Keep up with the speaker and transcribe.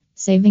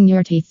Saving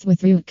your teeth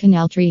with root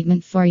canal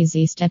treatment. 4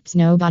 easy steps.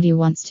 Nobody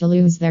wants to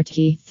lose their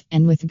teeth,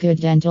 and with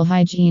good dental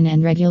hygiene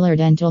and regular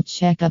dental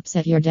checkups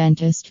at your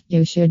dentist,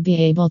 you should be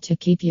able to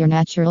keep your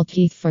natural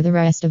teeth for the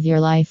rest of your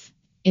life.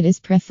 It is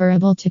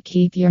preferable to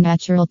keep your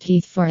natural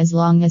teeth for as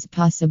long as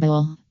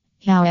possible.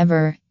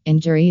 However,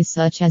 injuries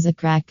such as a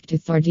cracked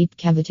tooth or deep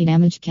cavity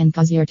damage can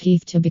cause your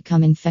teeth to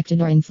become infected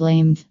or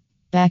inflamed.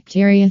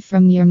 Bacteria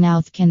from your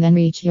mouth can then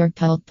reach your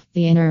pulp,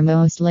 the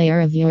innermost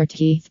layer of your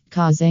teeth,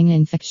 causing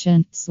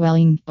infection,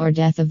 swelling, or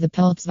death of the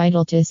pulp's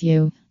vital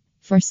tissue.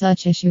 For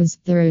such issues,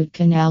 the root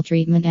canal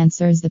treatment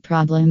answers the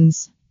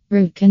problems.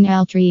 Root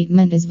canal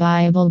treatment is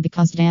viable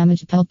because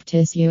damaged pulp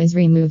tissue is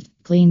removed,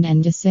 cleaned,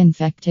 and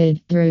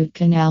disinfected. The root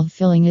canal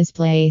filling is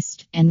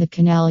placed, and the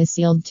canal is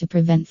sealed to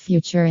prevent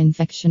future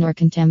infection or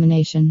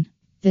contamination.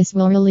 This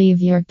will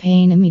relieve your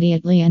pain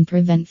immediately and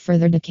prevent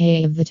further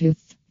decay of the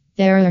tooth.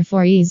 There are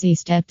 4 easy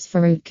steps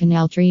for root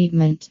canal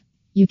treatment.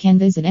 You can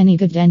visit any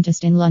good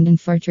dentist in London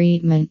for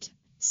treatment.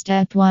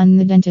 Step 1.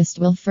 The dentist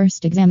will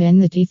first examine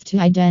the teeth to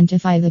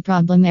identify the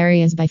problem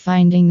areas by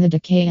finding the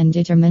decay and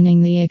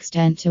determining the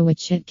extent to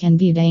which it can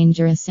be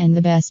dangerous and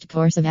the best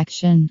course of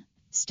action.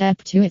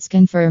 Step 2. It's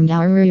confirmed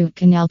our root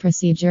canal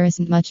procedure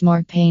isn't much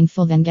more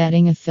painful than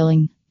getting a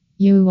filling.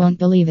 You won't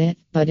believe it,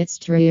 but it's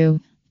true.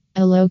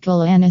 A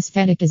local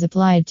anesthetic is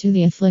applied to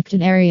the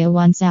afflicted area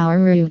once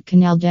our root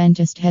canal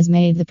dentist has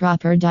made the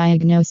proper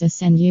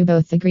diagnosis and you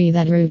both agree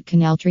that root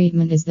canal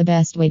treatment is the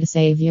best way to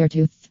save your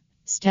tooth.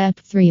 Step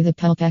 3. The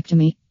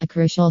pulpectomy, a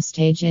crucial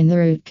stage in the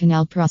root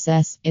canal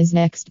process, is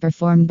next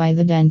performed by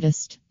the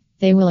dentist.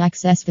 They will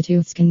access the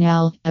tooth's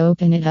canal,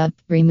 open it up,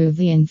 remove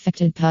the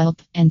infected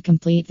pulp, and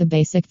complete the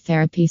basic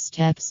therapy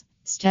steps.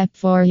 Step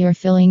 4. Your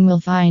filling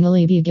will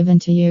finally be given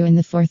to you in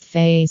the 4th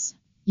phase.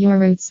 Your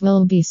roots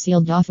will be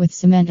sealed off with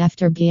cement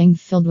after being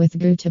filled with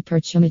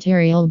gutta-percha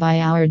material by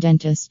our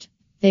dentist.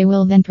 They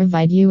will then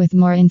provide you with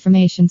more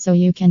information so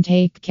you can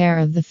take care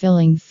of the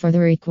filling for the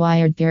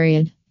required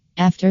period.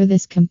 After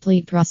this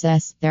complete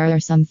process, there are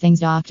some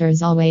things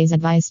doctors always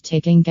advise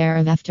taking care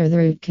of after the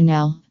root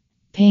canal.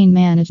 Pain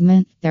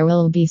management. There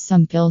will be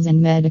some pills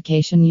and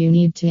medication you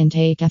need to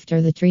intake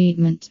after the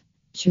treatment.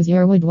 Choose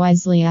your wood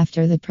wisely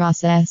after the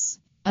process.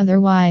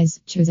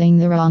 Otherwise, choosing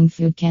the wrong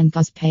food can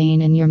cause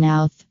pain in your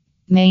mouth.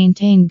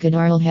 Maintain good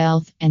oral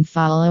health and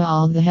follow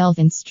all the health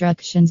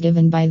instructions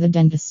given by the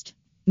dentist.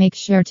 Make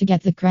sure to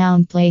get the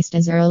crown placed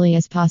as early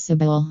as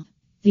possible.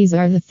 These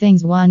are the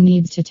things one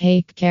needs to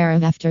take care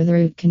of after the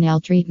root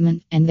canal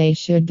treatment, and they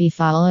should be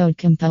followed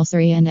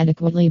compulsory and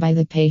adequately by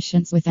the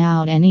patients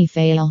without any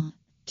fail.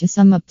 To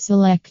sum up,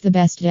 select the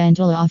best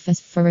dental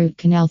office for root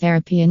canal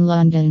therapy in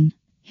London.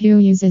 Who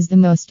uses the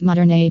most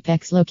modern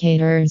apex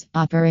locators,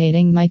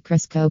 operating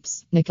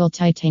microscopes, nickel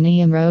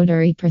titanium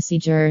rotary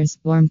procedures,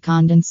 warm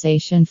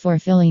condensation for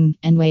filling,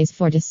 and ways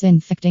for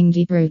disinfecting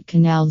deep root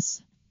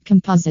canals.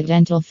 Composite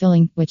dental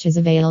filling, which is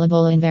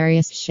available in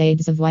various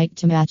shades of white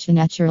to match the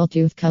natural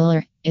tooth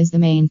color, is the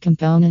main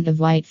component of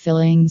white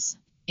fillings.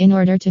 In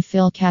order to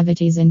fill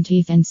cavities in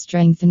teeth and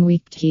strengthen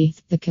weak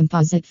teeth, the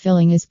composite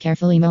filling is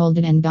carefully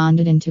molded and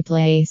bonded into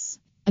place.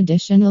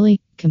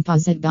 Additionally,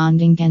 composite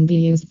bonding can be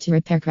used to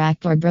repair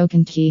cracked or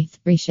broken teeth,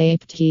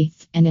 reshape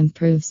teeth, and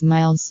improve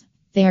smiles.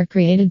 They are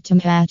created to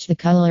match the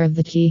color of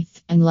the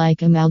teeth,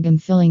 unlike amalgam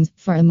fillings,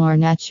 for a more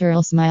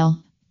natural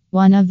smile.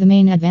 One of the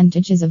main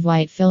advantages of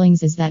white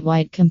fillings is that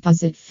white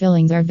composite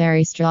fillings are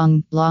very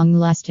strong,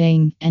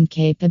 long-lasting, and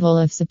capable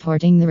of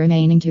supporting the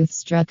remaining tooth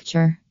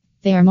structure.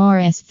 They are more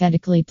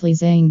aesthetically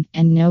pleasing,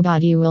 and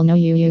nobody will know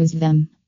you used them.